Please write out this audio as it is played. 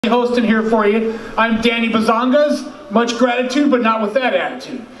Hosting here for you. I'm Danny Bazongas. Much gratitude, but not with that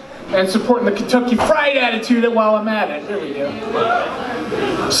attitude. And supporting the Kentucky Fried attitude while I'm at it. There we go.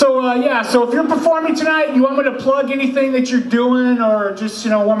 So yeah, so if you're performing tonight, you want me to plug anything that you're doing, or just,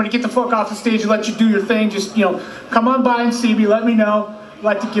 want me to get the fuck off the stage and let you do your thing, just, come on by and see me, let me know. I'd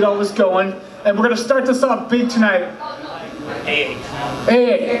like to get all this going. And we're gonna start this off big tonight. Hey.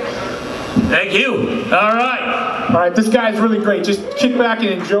 Hey. Thank you. All right. All right, this guy's really great. Just kick back and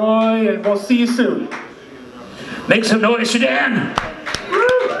enjoy, and we'll see you soon. Make some noise, Sedan.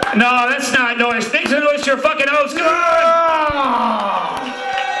 No, that's not noise. Make some noise to your fucking host. Come on.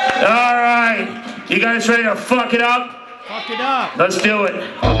 All right. You guys ready to fuck it up? Fuck it up. Let's do it.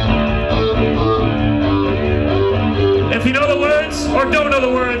 If you know the words or don't know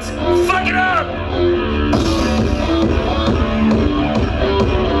the words, fuck it up.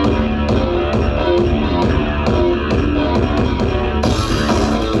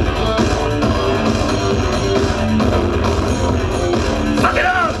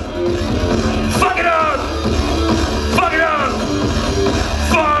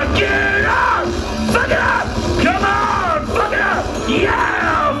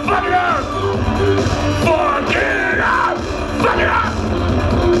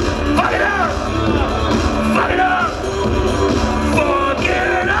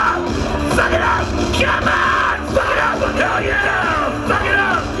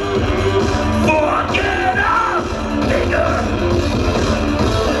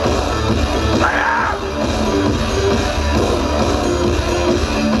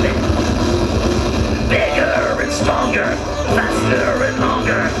 Faster and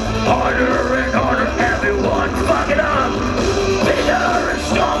longer, harder and harder, everyone fuck it up. Bigger and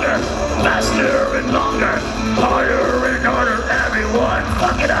stronger, faster and longer, harder and harder, everyone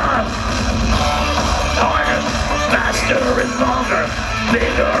fuck it up. Harder, faster and longer,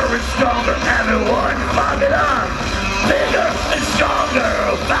 bigger and stronger, everyone fuck it up. Bigger and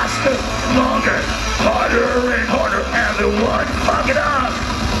stronger, faster, longer, harder and harder, everyone fuck it up.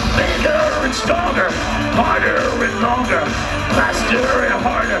 Bigger and stronger, harder and longer, faster and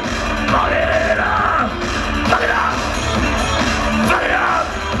harder. Fuck it up! Fuck it up! Fuck it up!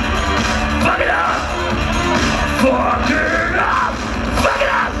 Fuck it up! Fuck it up! Fuck it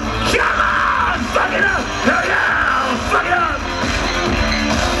up! Come on! Fuck it up! Hell yeah! Fuck it up!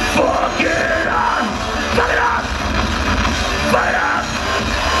 Fuck it up! Fuck it up! Fuck it up!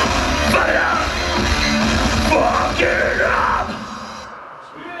 Fuck it up! Fuck it up!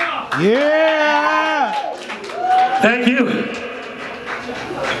 Yeah! Thank you.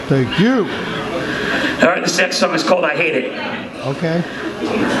 Thank you. All right, this next song is called I Hate It. Okay.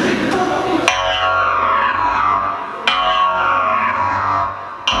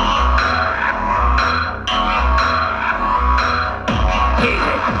 Hate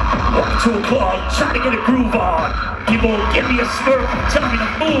it. Walk to a club, try to get a groove on. People give me a smirk, tell me to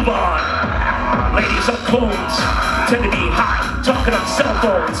move on. Ladies on clones, tend to be hot, talking on cell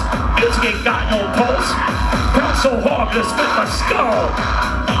phones. Music ain't got no pulse. Pound so hard, gonna split my skull.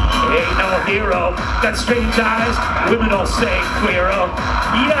 Ain't no hero, got strange eyes, women all say queero.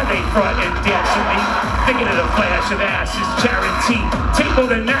 Yeah, they front and dance with me, thinking of the flash of ass is charity. Take more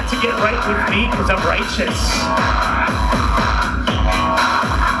than that to get right with me, cause I'm righteous.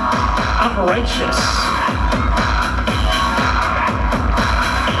 I'm righteous.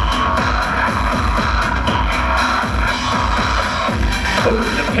 Over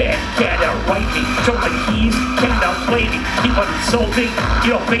the pen, can't outwrite me. Show my keys, can't outplay me. Keep on insulting,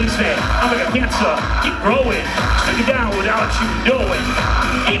 you don't face me. I'm like a cancer, keep growing. Stick it down without you knowing.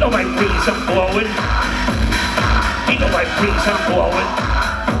 Ain't no my breeze, I'm blowing. Ain't no my breeze, I'm blowing.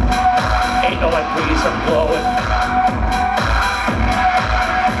 Ain't no my breeze, I'm blowing.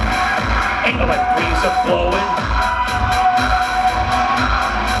 Ain't no my breeze, I'm blowing.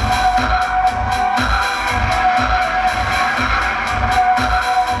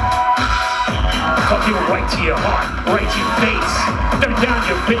 You right to your heart, right to your face. Dumb down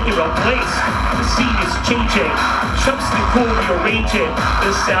your pit, your own place. The scene is changing. Trump's the cool, rearranging.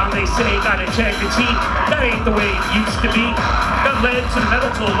 The sound they say got integrity. That ain't the way it used to be. Got led to the metal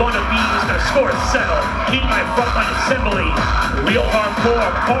to a wannabes. Gonna score a settle. Need my frontline assembly. Real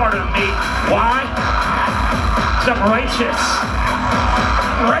hardcore part of me. Why? Cause I'm righteous.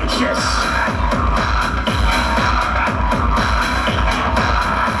 Righteous.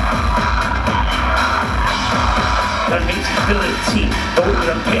 Ability, over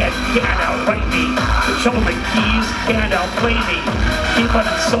the pen, can't outright me. The trouble with keys, can't outplay me. Keep on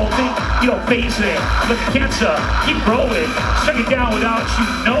insulting, you don't face it. Like a cancer, keep growing. Shut it down without you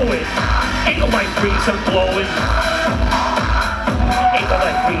knowing. Ain't no light breeze I'm blowing. Ain't no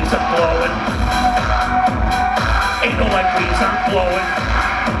light breeze, I'm blowing. Ain't no light breeze, I'm blowing.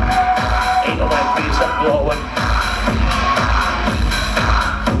 Ain't no light breeze, I'm blowing.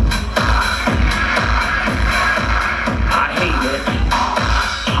 I hate it.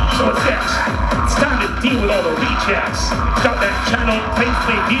 So it's this. It's time to deal with all the rejects. Got that channel play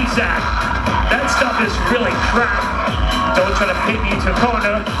music. That stuff is really crap. Don't try to paint me into a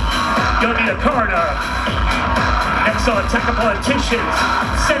corner. You'll need a coroner. Next on attack of politicians.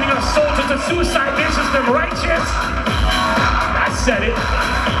 Sending our soldiers to suicide missions. They're righteous. I said it.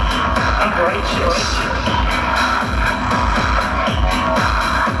 I'm righteous.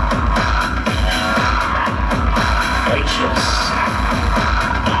 Righteous.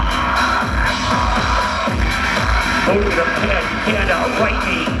 Hold the pen, can't outwrite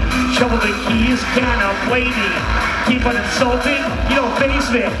me. Shovel the keys, can't outplay me. Keep on insulting, you don't face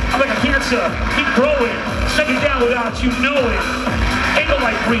me. I'm like a cancer, keep growing. Shut you down without you knowing. Ain't no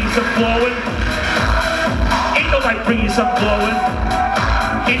light breeze, I'm blowing. Ain't no light breeze, I'm blowing.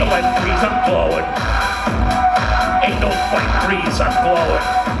 Ain't no light breeze, I'm blowing. Ain't no light breeze, I'm blowing.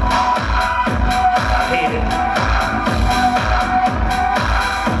 I hate it.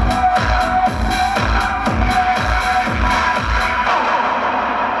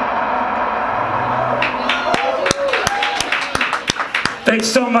 Thanks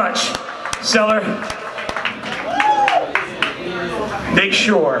so much, Cellar. Make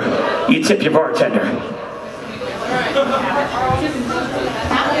sure you tip your bartender.